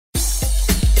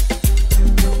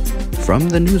From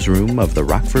the newsroom of the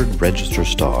Rockford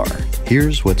Register-Star,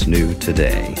 here's what's new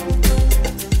today.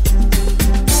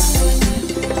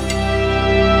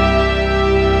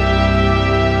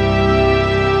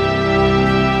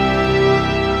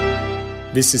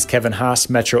 This is Kevin Haas,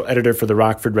 Metro Editor for the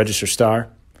Rockford Register-Star.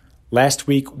 Last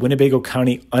week, Winnebago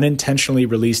County unintentionally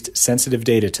released sensitive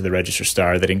data to the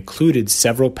Register-Star that included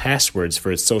several passwords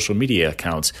for its social media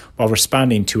accounts while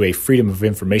responding to a Freedom of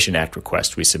Information Act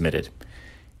request we submitted.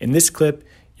 In this clip,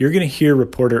 you're going to hear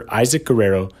reporter Isaac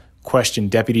Guerrero question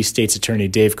Deputy State's Attorney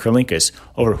Dave Kerlinkus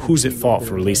over who's at fault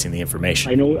for releasing the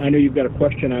information. I know you've got a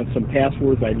question on some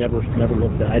passwords I never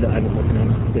looked at. I don't look at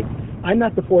them. I'm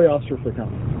not the FOIA officer for the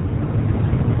county.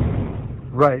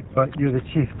 Right, but you're the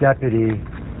chief deputy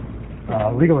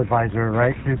legal advisor,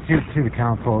 right, to the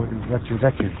council. That's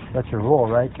your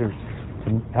role, right, to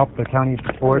help the county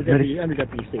board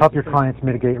help your clients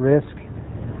mitigate risk.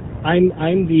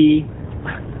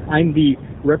 I'm the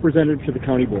representative to the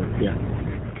county board. Yeah.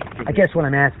 I guess what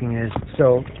I'm asking is,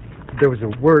 so there was a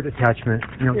Word attachment.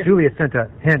 Julia sent a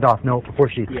handoff note before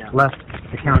she left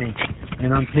the county,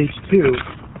 and on page 2,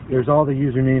 there's all the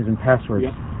usernames and passwords.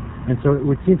 Yep. And so it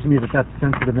would seem to me that that's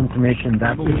sensitive information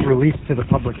that is released to the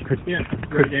public.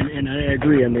 And I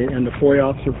agree. And the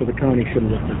FOIA officer for the county should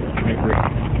have looked at that. I agree.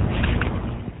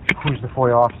 Who's the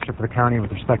FOIA officer for the county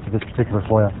with respect to this particular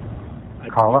FOIA?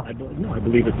 Carla? I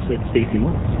believe it's Stacy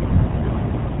Mullins.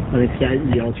 I think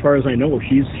as far as I know,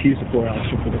 she's the FOIA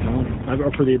officer for the county,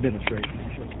 or for the administration.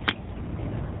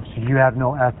 So you have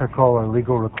no ethical or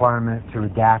legal requirement to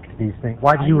redact these things.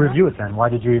 Why did you review it then? Why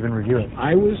did you even review it?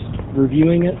 I was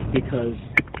reviewing it because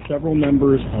several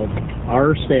members of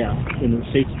our staff in the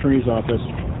state's attorney's office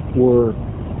were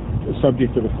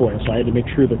subject to the FOIA, so I had to make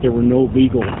sure that there were no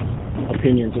legal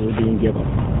opinions that were being given.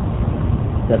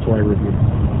 That's why I reviewed it.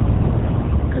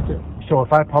 That's it. So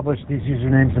if I publish these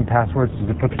usernames and passwords,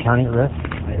 does it put the county at risk?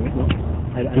 I don't know.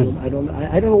 I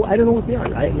don't know what they are.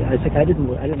 Isaac, I didn't.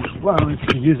 Well, it's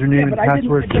the username and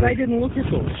password. But I didn't look at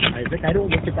those. Isaac,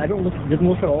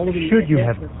 didn't look at all of these. Should you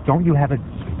have? Don't you have a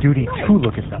duty to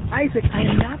look at them? Isaac,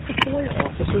 I am not the FOIA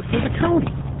officer for the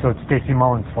county. So it's Stacy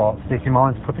Mullins' fault. Stacy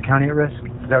Mullins put the county at risk.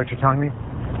 Is that what you're telling me?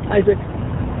 Isaac,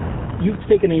 you've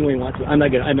taken any way you want to. I'm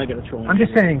not gonna throw. I'm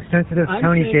just saying, sensitive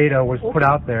county data was put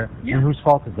out there, and whose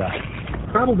fault is that?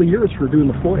 Probably yours for doing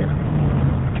the FOIA.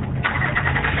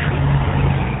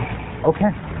 Okay. I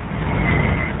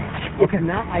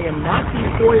am not the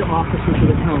FOIA officer for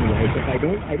the county, Isaac. I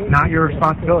don't. Not your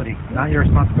responsibility. Not your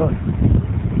responsibility.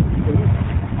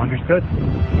 Understood.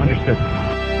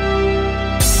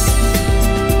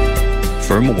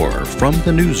 For more from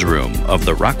the newsroom of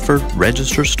the Rockford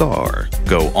Register-Star,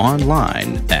 go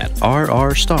online at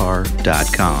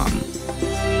rrstar.com.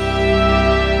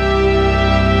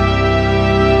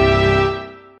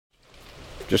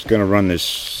 Just going to run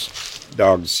this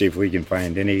dog to see if we can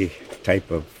find any type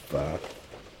of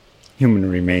human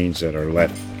remains that are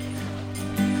left.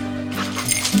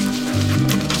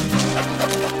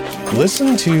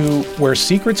 Listen to Where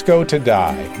Secrets Go to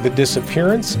Die, The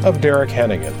Disappearance of Derek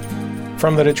Hennigan.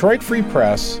 From the Detroit Free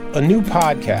Press, a new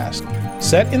podcast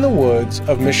set in the woods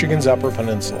of Michigan's Upper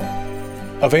Peninsula.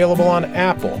 Available on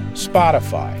Apple,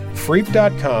 Spotify,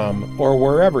 Freep.com, or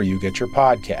wherever you get your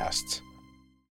podcasts.